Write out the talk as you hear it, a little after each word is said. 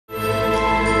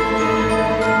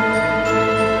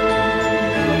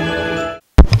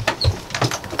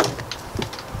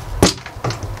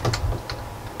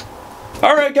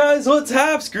Alright guys, what's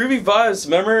haps? Groovy vibes.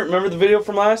 Remember the video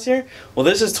from last year? Well,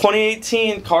 this is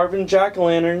 2018 carbon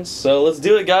jack-o'-lanterns. So let's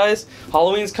do it, guys.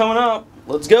 Halloween's coming up.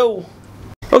 Let's go.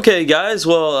 Okay guys,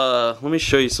 well let me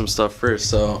show you some stuff first.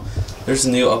 So there's a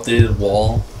new updated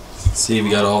wall. See, we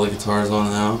got all the guitars on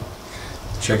now.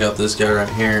 Check out this guy right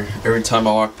here. Every time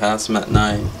I walk past him at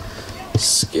night,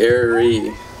 scary.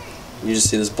 You just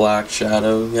see this black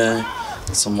shadow guy.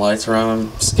 Some lights around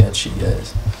him. Sketchy,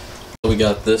 guys. We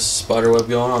got this spiderweb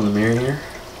going on the mirror here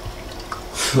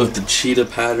with the cheetah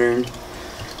pattern.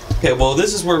 Okay, well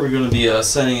this is where we're going to be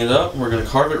setting it up. We're going to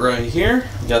carve it right here.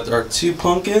 We got our two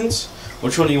pumpkins.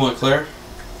 Which one do you want, Claire?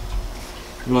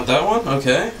 You want that one?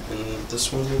 Okay. And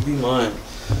this one will be mine.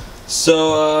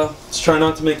 So let's try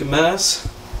not to make a mess.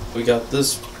 We got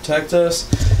this to protect us.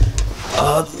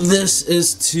 This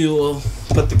is to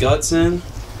put the guts in.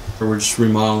 We're just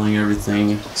remodeling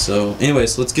everything. So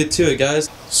anyways, let's get to it, guys.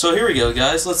 So here we go,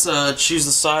 guys. Let's choose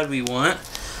the side we want.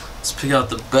 Let's pick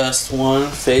out the best one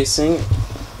facing.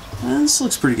 And this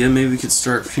looks pretty good. Maybe we could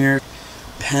start from here.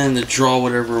 Pen to draw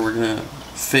whatever we're gonna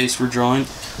face we're drawing.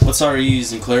 What side are you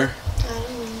using, Claire? I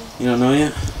don't know. You don't know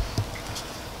yet?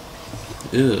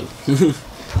 Ew.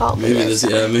 Probably maybe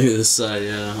this side,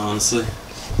 yeah, honestly.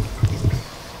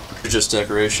 Just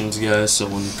decorations, guys, so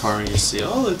when you're carving you see,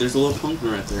 oh look, there's a little pumpkin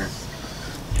right there.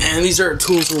 And these are our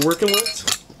tools we're working with.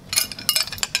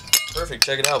 Perfect,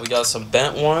 check it out. We got some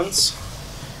bent ones.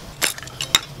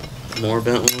 More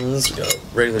bent ones. We got a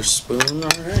regular spoon.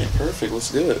 Alright, perfect, let's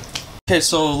do it. Okay,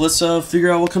 so let's figure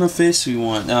out what kind of face we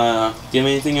want. Do you have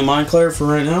anything in mind, Claire, for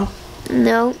right now?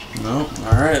 No. No?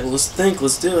 Alright, let's think,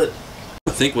 let's do it.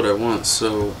 I think what I want,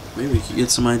 so maybe we could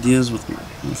get some ideas with my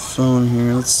phone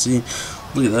here. Let's see.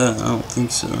 Look at that. I don't think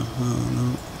so. Oh,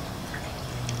 no.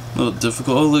 A little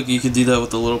difficult. Oh, look, you could do that with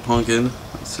the little pumpkin.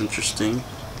 That's interesting.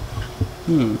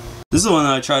 This is the one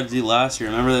that I tried to do last year.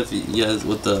 Remember that, you guys,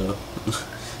 with the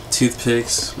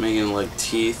toothpicks making like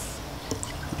teeth?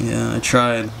 Yeah, I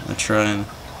tried.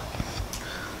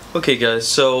 Okay, guys,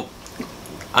 so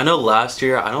I know last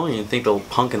year, I don't even think the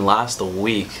pumpkin lasts a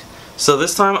week. So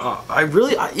this time,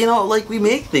 you know, like we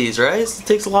make these, right? It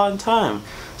takes a lot of time.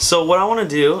 So what I want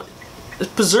to do,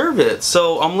 preserve it.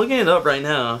 So I'm looking it up right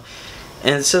now,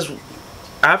 and it says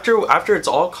after it's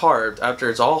all carved, after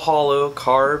it's all hollow,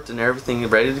 carved, and everything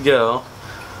ready to go,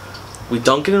 we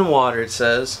dunk it in water. It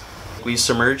says we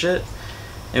submerge it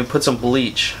and put some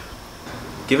bleach.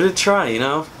 Give it a try, you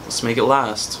know. Let's make it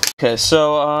last. Okay,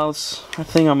 so I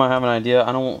think I might have an idea.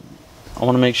 I want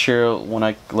to make sure when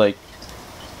I like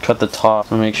cut the top,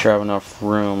 I want to make sure I have enough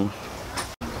room.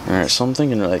 All right, so I'm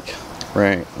thinking like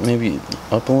right, maybe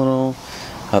up a little.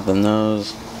 At the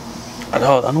nose. I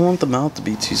don't want the mouth to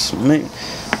be too small.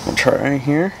 I'll try right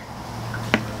here.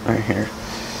 Right here.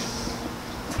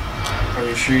 Are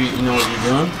you sure you know what you're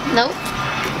doing? Nope.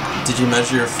 Did you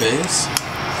measure your face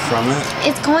from it?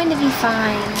 It's going to be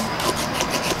fine.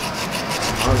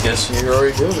 Well, I guess you're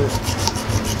already doing it.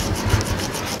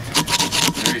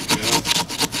 There you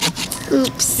go.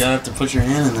 Oops. You gotta have to put your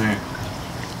hand in there.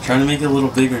 Trying to make it a little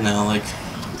bigger now, like.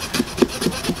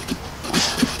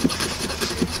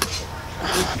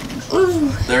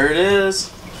 There it is.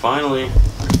 Finally.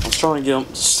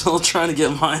 Still trying to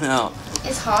get mine out.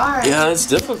 It's hard. Yeah, it's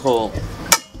difficult.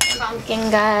 Pumpkin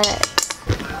gut.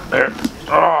 There.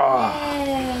 Oh.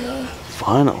 Yay.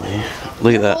 Finally.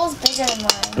 Look at that. The hole's bigger than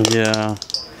mine. Yeah.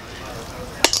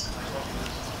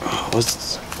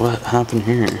 What happened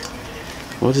here?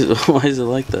 Why is it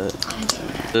like that?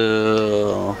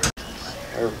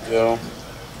 There we go.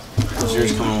 How's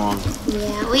yours coming along?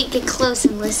 Yeah, wait, get close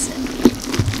and listen.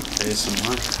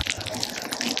 ASMR.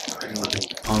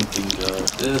 Pumpkin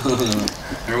gut.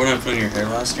 Remember when I put in your hair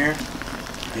last year?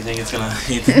 You think it's gonna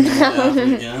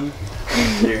happen again?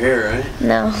 Your hair, right?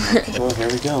 No. Well, here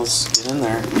we go. Let's get in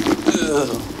there.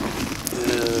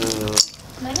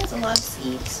 Mine has a lot of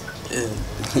seeds.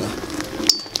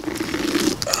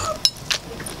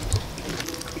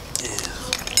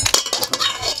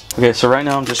 Okay, so right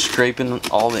now I'm just scraping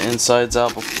all the insides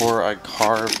out before I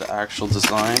carve the actual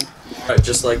design. Alright,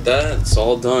 just like that, it's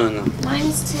all done.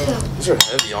 Mine's too. These are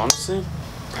heavy, honestly.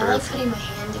 I like putting my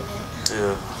hand in it.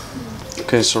 Yeah.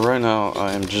 Okay, so right now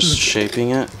I'm just shaping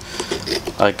it.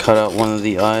 I cut out one of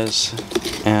the eyes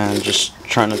and just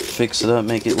trying to fix it up,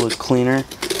 make it look cleaner.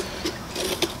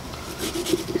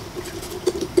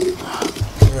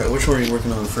 Alright, which one are you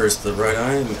working on first? The right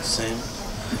eye? The same.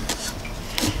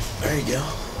 There you go.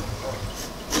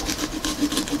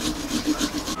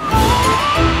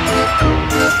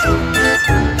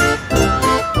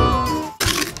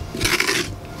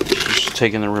 Just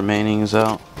taking the remainings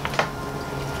out.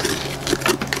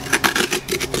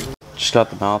 just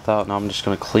got the mouth out. Now I'm just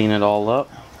gonna clean it all up.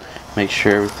 Make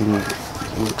sure everything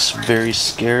looks very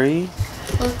scary.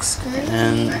 Looks scary.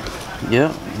 And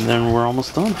yeah, then we're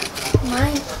almost done.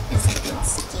 Mine is a bit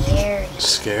scary.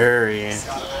 Scary.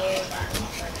 Scary.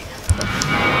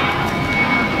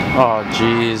 Oh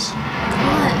jeez.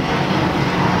 What?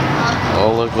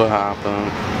 Oh, look what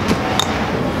happened.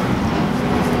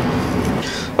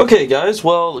 Okay guys,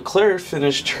 well Claire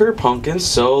finished her pumpkin,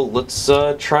 so let's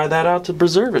try that out to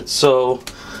preserve it. So,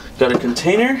 got a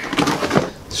container.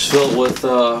 Let's fill it with,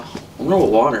 I wonder what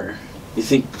water. You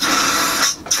think?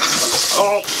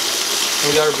 Oh,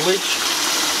 we got our bleach.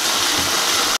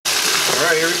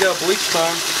 Alright, here we go, bleach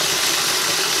time.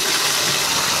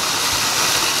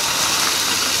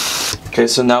 Okay,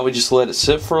 so now we just let it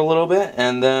sit for a little bit,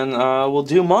 and then we'll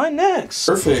do mine next.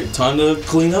 Perfect, time to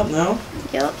clean up now.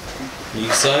 Yep. You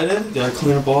excited? Gotta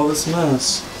clean up all this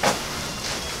mess.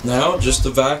 Now, just to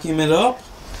vacuum it up,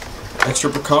 extra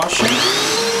precaution.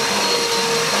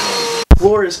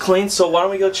 Floor is clean, so why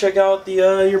don't we go check out the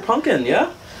your pumpkin,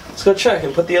 yeah? Let's go check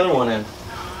and put the other one in.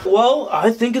 Well,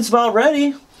 I think it's about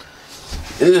ready.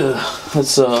 Ew,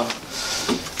 let's ew,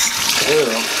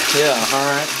 yeah,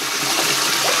 alright.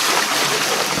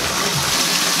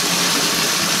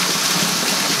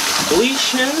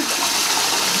 Bleach in.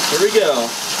 Here we go.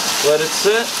 Let it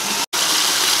sit.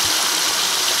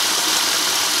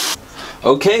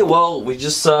 Okay, well, we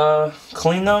just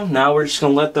cleaned them. Now we're just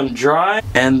gonna let them dry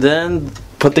and then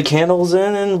put the candles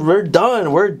in, and we're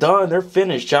done. We're done. They're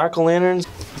finished. Jack-o'-lanterns.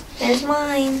 There's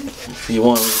mine. If you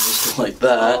want to just go like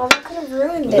that. Oh, that could have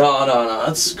ruined it. No, no, no.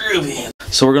 It's groovy.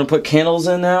 So we're gonna put candles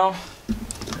in now.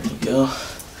 There you go.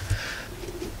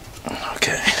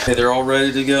 Okay. Okay, they're all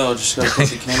ready to go. Just gotta put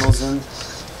the candles in.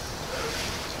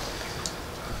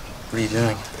 What are you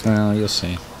doing? Well, you'll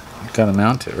see. You've got to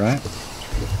mount it, right?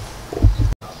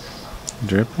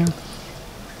 Dripping?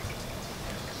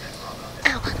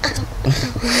 Ow,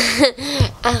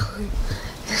 ow.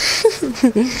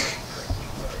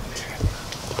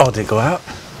 Oh, did it go out?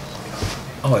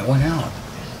 Oh, it went out.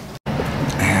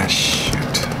 Ah,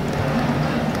 shoot.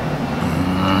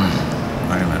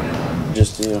 Wait a minute.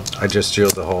 Just you. I just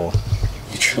drilled the hole.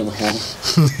 You drill the hole.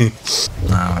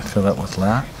 Now I fill it with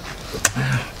that.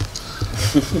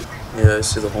 Yeah, I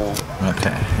see the hole.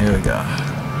 Okay, here we go.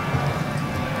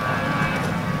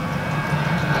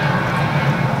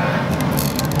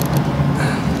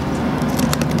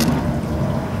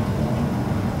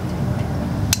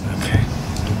 Okay.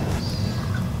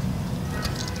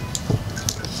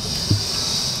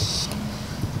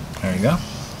 There you go.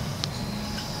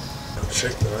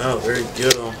 Check them out. There you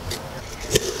go.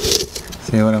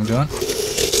 See what I'm doing?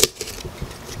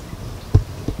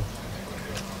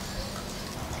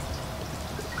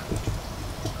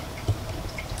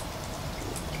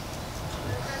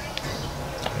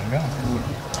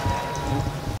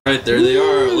 Right there they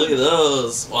are. Look at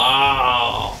those.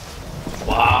 Wow.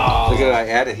 Wow. Look at what I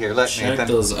added here. Look, Check Nathan.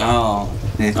 those out.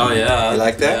 Oh yeah. You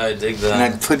like that? Yeah, I dig that.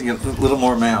 And I put a little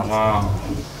more mount. Wow.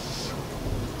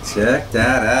 Check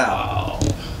that out. Wow.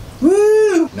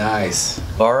 Woo! Nice.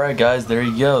 Alright guys, there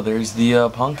you go. There's the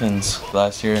pumpkins.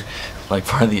 Last year, like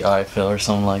part of the eye fill or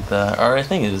something like that. Or I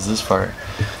think it is this part.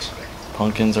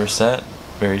 Pumpkins are set.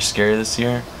 Very scary this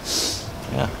year.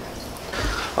 Yeah.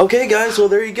 Okay guys, well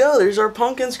there you go. There's our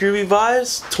pumpkins. Groovy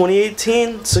Vibes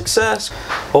 2018 success.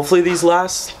 Hopefully these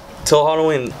last till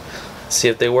Halloween. See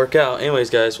if they work out. Anyways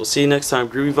guys, we'll see you next time.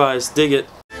 Groovy Vibes, dig it.